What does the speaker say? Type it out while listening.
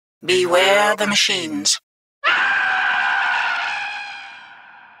Beware the machines.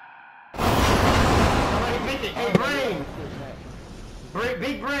 Hey, brain!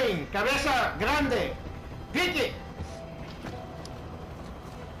 Big brain! Cabeza grande! Pique!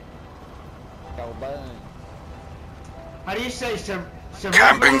 How do you say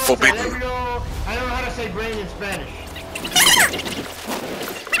Camping forbidden. Cerebro? I don't know how to say brain in Spanish.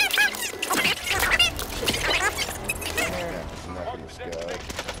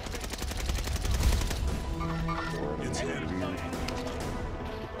 It's him.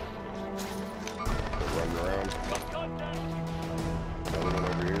 Running around. Another one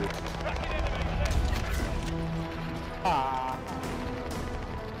over here.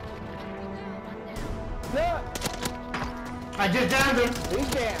 I just downed him. He's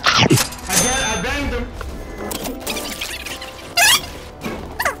down. I banged him.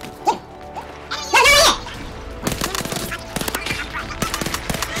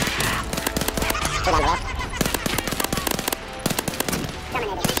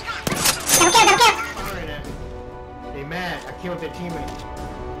 They mad. I killed their teammate.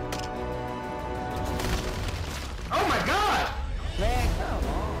 Oh my god! Man, come on.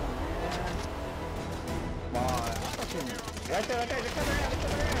 Come on. Right there. They're coming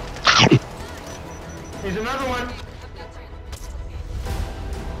around. Here's another one.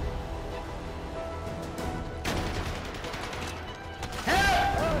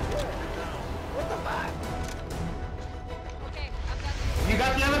 You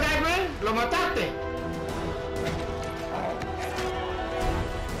got the other guy, Glenn? Lo mataste.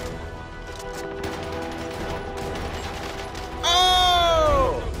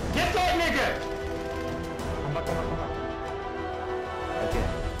 Oh! Get that nigga! Come on. Okay,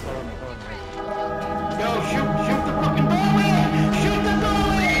 follow me. Yo, shoot the fucking doorway! Shoot the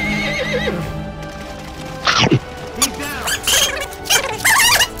doorway! He's down.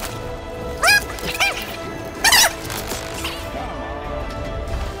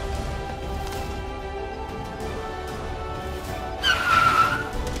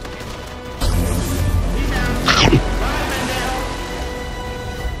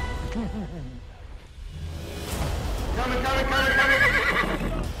 Coming.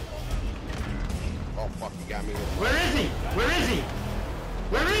 Oh fuck, you got me. Where is he? Right.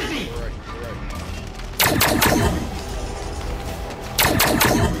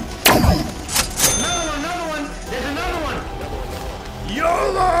 Another one. There's another one.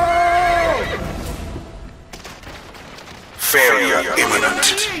 YOLO! Failure imminent.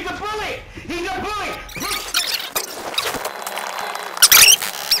 He's a bully.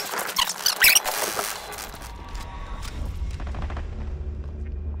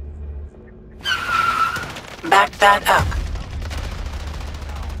 Back that up.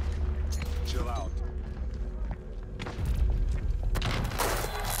 Chill out.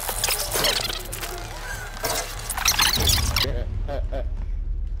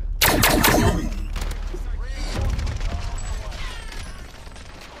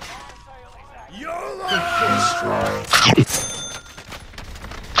 YOLO!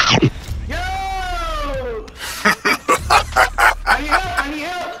 Yo! I need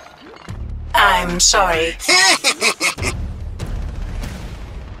help. I'm sorry.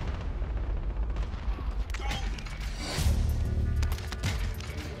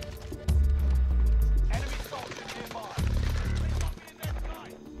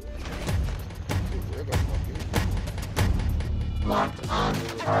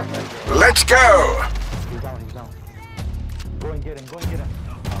 Let's go! He's down. Go and get him.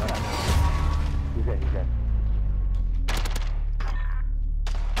 He's dead.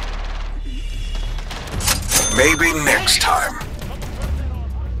 Maybe next time.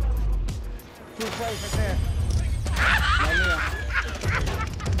 Two plays right there.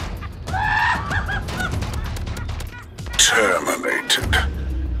 Terminated.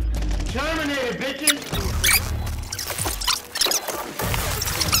 Terminated, bitches.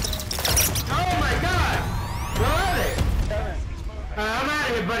 Oh my god. Where are they? I'm out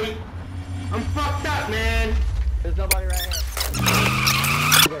of here, buddy. I'm fucked up, man. There's nobody right here.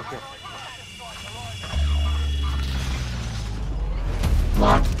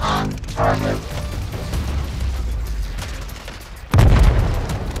 Locked on target.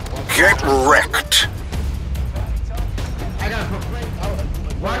 Get wrecked. I gotta put play.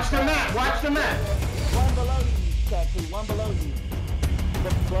 Watch the map. One below you, TATU. One below you.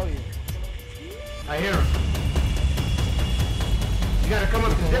 Look below you. I hear him. You gotta come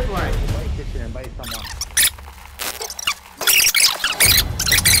up to zip line. Kitchen and bite someone.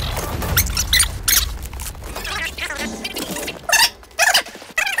 Can't make it.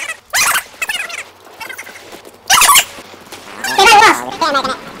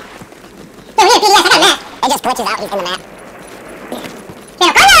 glitches out, he's in the map. Yo,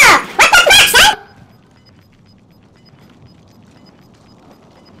 Carlo! What the fuck, son?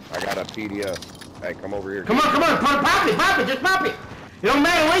 I got a PDF. Hey, come over here. Come on, pop it, just pop it. It don't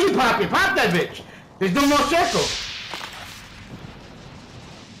matter where you pop it, pop that bitch. There's no more circle.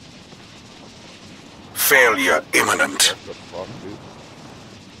 Failure imminent. What the fuck, dude?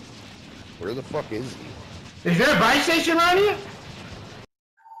 Where the fuck is he? Is there a buy station around here?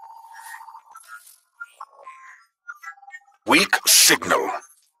 Weak signal.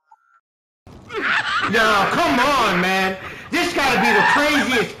 No, come on, man. This gotta be the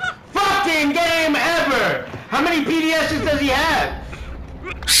craziest fucking game ever. How many PDSs does he have?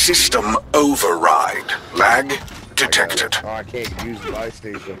 System override. Lag detected. Oh, I can't use the buy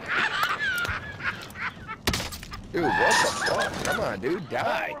station. Dude, what the fuck? Come on, dude,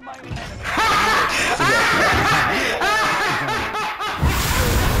 die.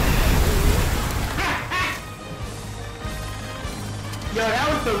 Yo, that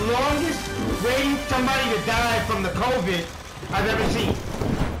was the longest waiting somebody to die from the COVID I've ever seen.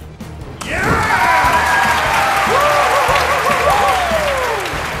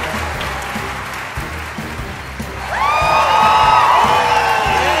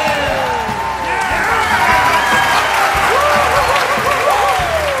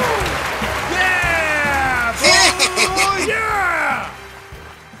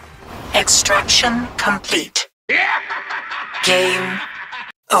 Extraction complete. Game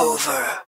over.